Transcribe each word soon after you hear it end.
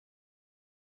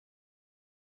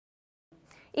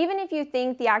Even if you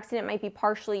think the accident might be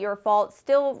partially your fault,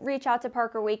 still reach out to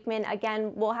Parker Waichman.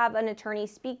 Again, we'll have an attorney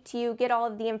speak to you, get all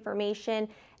of the information,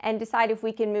 and decide if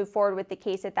we can move forward with the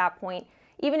case at that point.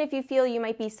 Even if you feel you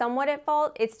might be somewhat at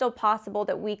fault, it's still possible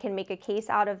that we can make a case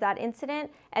out of that incident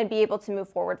and be able to move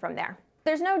forward from there.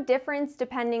 There's no difference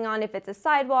depending on if it's a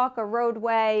sidewalk, a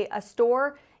roadway, a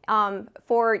store.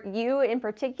 For you in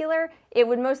particular, it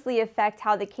would mostly affect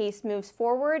how the case moves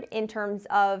forward in terms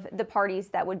of the parties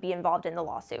that would be involved in the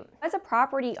lawsuit. As a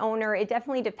property owner, it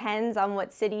definitely depends on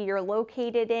what city you're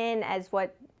located in, as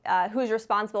what who's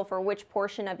responsible for which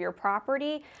portion of your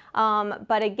property.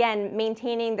 But again,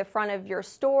 maintaining the front of your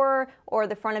store or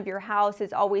the front of your house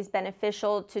is always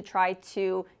beneficial to try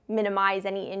to minimize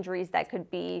any injuries that could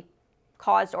be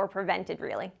caused or prevented,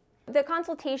 really. The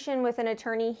consultation with an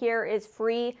attorney here is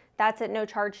free. That's at no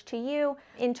charge to you.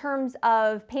 In terms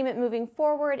of payment moving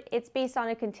forward, it's based on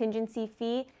a contingency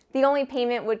fee. The only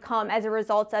payment would come as a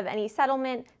result of any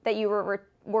settlement that you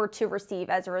were to receive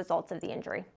as a result of the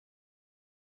injury.